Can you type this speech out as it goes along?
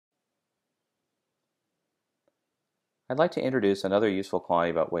I'd like to introduce another useful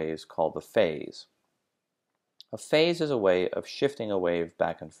quantity about waves called the phase. A phase is a way of shifting a wave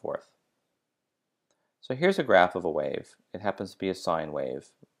back and forth. So here's a graph of a wave. It happens to be a sine wave,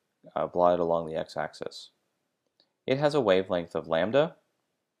 plotted along the x-axis. It has a wavelength of lambda,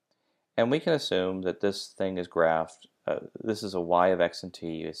 and we can assume that this thing is graphed, this is a y of x and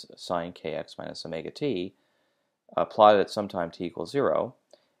t, is sine kx minus omega t, plotted at some time t equals 0,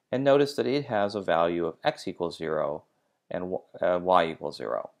 and notice that it has a value of x equals 0 and y equals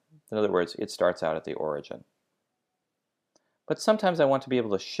 0. In other words, it starts out at the origin. But sometimes I want to be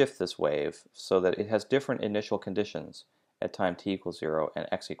able to shift this wave so that it has different initial conditions at time t equals 0 and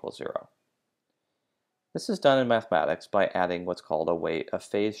x equals 0. This is done in mathematics by adding what's called a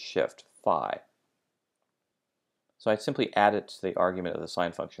phase shift, phi. So I simply add it to the argument of the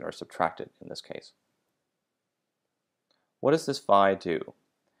sine function, or subtract it in this case. What does this phi do?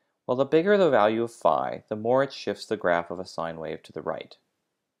 Well, the bigger the value of phi, the more it shifts the graph of a sine wave to the right.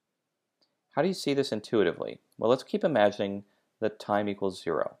 How do you see this intuitively? Well, let's keep imagining that time equals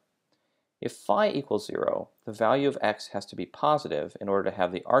 0. If phi equals 0, the value of x has to be positive in order to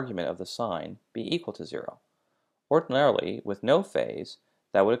have the argument of the sine be equal to 0. Ordinarily, with no phase,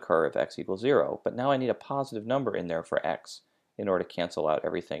 that would occur if x equals 0, but now I need a positive number in there for x in order to cancel out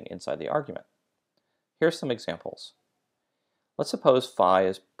everything inside the argument. Here's some examples. Let's suppose phi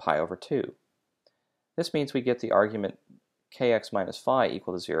is pi over 2. This means we get the argument kx minus phi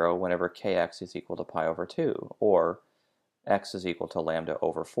equal to 0 whenever kx is equal to pi over 2, or x is equal to lambda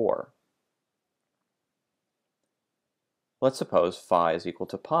over 4. Let's suppose phi is equal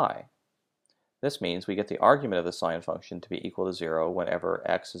to pi. This means we get the argument of the sine function to be equal to 0 whenever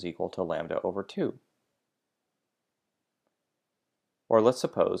x is equal to lambda over 2. Or let's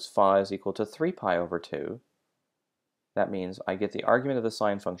suppose phi is equal to 3 pi over 2. That means I get the argument of the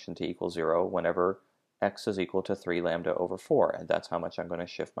sine function to equal 0 whenever x is equal to 3 lambda over 4, and that's how much I'm going to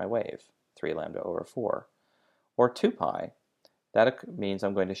shift my wave, 3 lambda over 4. Or 2 pi, that means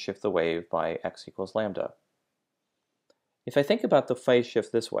I'm going to shift the wave by x equals lambda. If I think about the phase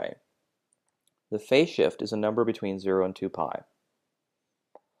shift this way, the phase shift is a number between 0 and 2 pi.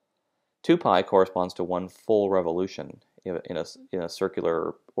 2 pi corresponds to one full revolution in a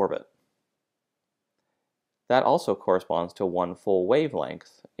circular orbit. That also corresponds to one full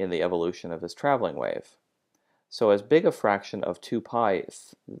wavelength in the evolution of this traveling wave. So as big a fraction of 2 pi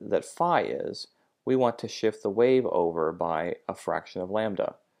that phi is, we want to shift the wave over by a fraction of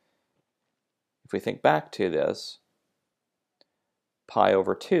lambda. If we think back to this, pi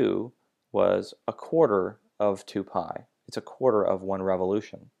over 2 was a quarter of 2 pi. It's a quarter of one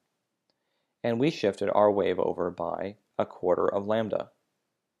revolution. And we shifted our wave over by a quarter of lambda.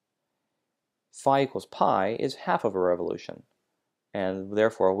 Phi equals pi is half of a revolution, and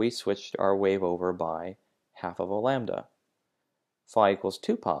therefore we switched our wave over by half of a lambda. Phi equals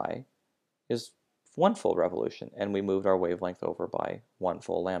 2 pi is one full revolution, and we moved our wavelength over by one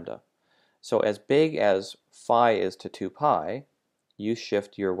full lambda. So as big as phi is to 2 pi, you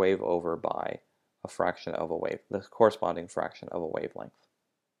shift your wave over by a fraction of a wave, the corresponding fraction of a wavelength.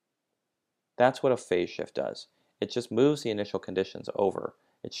 That's what a phase shift does. It just moves the initial conditions over.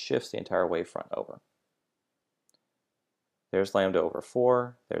 It shifts the entire wavefront over. There's lambda over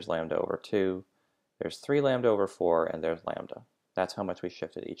 4, there's lambda over 2, there's 3 lambda over 4, and there's lambda. That's how much we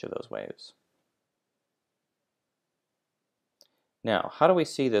shifted each of those waves. Now, how do we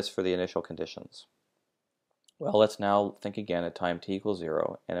see this for the initial conditions? Well, let's now think again at time t equals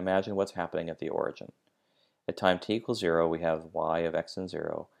 0 and imagine what's happening at the origin. At time t equals 0, we have y of x and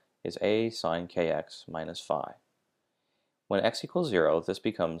 0 is a sine kx minus phi. When x equals 0, this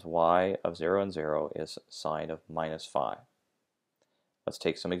becomes y of 0 and 0 is sine of minus phi. Let's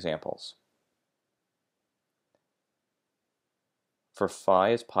take some examples. For phi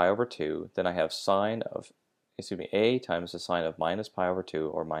is pi over 2, then I have a times the sine of minus pi over 2,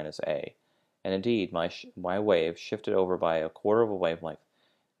 or minus a. And indeed, my wave, shifted over by a quarter of a wavelength,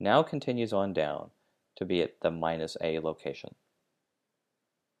 now continues on down to be at the minus a location.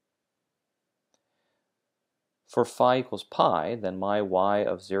 For phi equals pi, then my y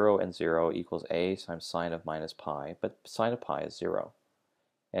of 0 and 0 equals a times sine of minus pi, but sine of pi is 0.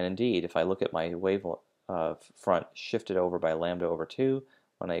 And indeed, if I look at my wave front shifted over by lambda over 2,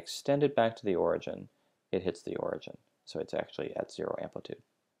 when I extend it back to the origin, it hits the origin. So it's actually at 0 amplitude.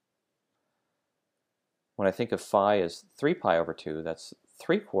 When I think of phi as 3 pi over 2, that's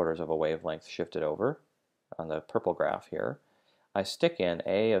 3/4 of a wavelength shifted over on the purple graph here. I stick in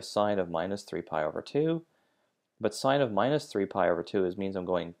a of sine of minus 3 pi over 2, but sine of minus 3 pi over 2 means I'm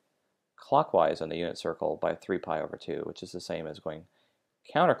going clockwise in the unit circle by 3 pi over 2, which is the same as going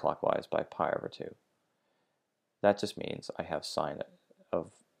counterclockwise by pi over 2. that just means I have sine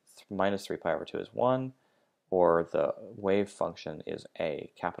of minus 3 pi over 2 is 1, or the wave function is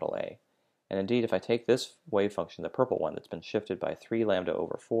a, capital A. And indeed, if I take this wave function, the purple one that's been shifted by 3 lambda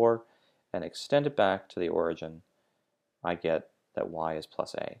over 4, and extend it back to the origin, I get that y is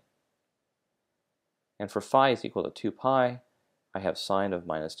plus a. And for phi is equal to 2 pi, I have sine of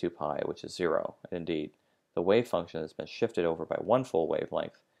minus 2 pi, which is 0. And indeed, the wave function has been shifted over by one full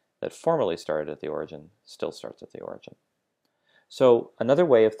wavelength that formerly started at the origin, still starts at the origin. So another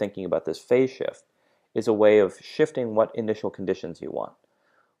way of thinking about this phase shift is a way of shifting what initial conditions you want.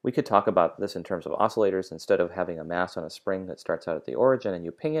 We could talk about this in terms of oscillators. Instead of having a mass on a spring that starts out at the origin and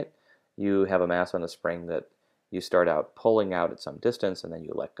you ping it, you have a mass on a spring that you start out pulling out at some distance and then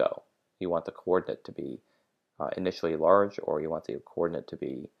you let go. You want the coordinate to be initially large, or you want the coordinate to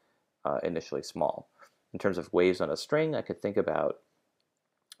be initially small. In terms of waves on a string, I could think about,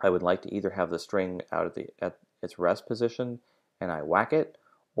 I would like to either have the string out at its rest position and I whack it,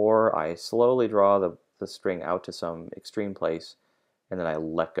 or I slowly draw the string out to some extreme place and then I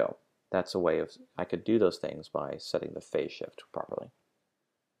let go. That's a way of, I could do those things by setting the phase shift properly.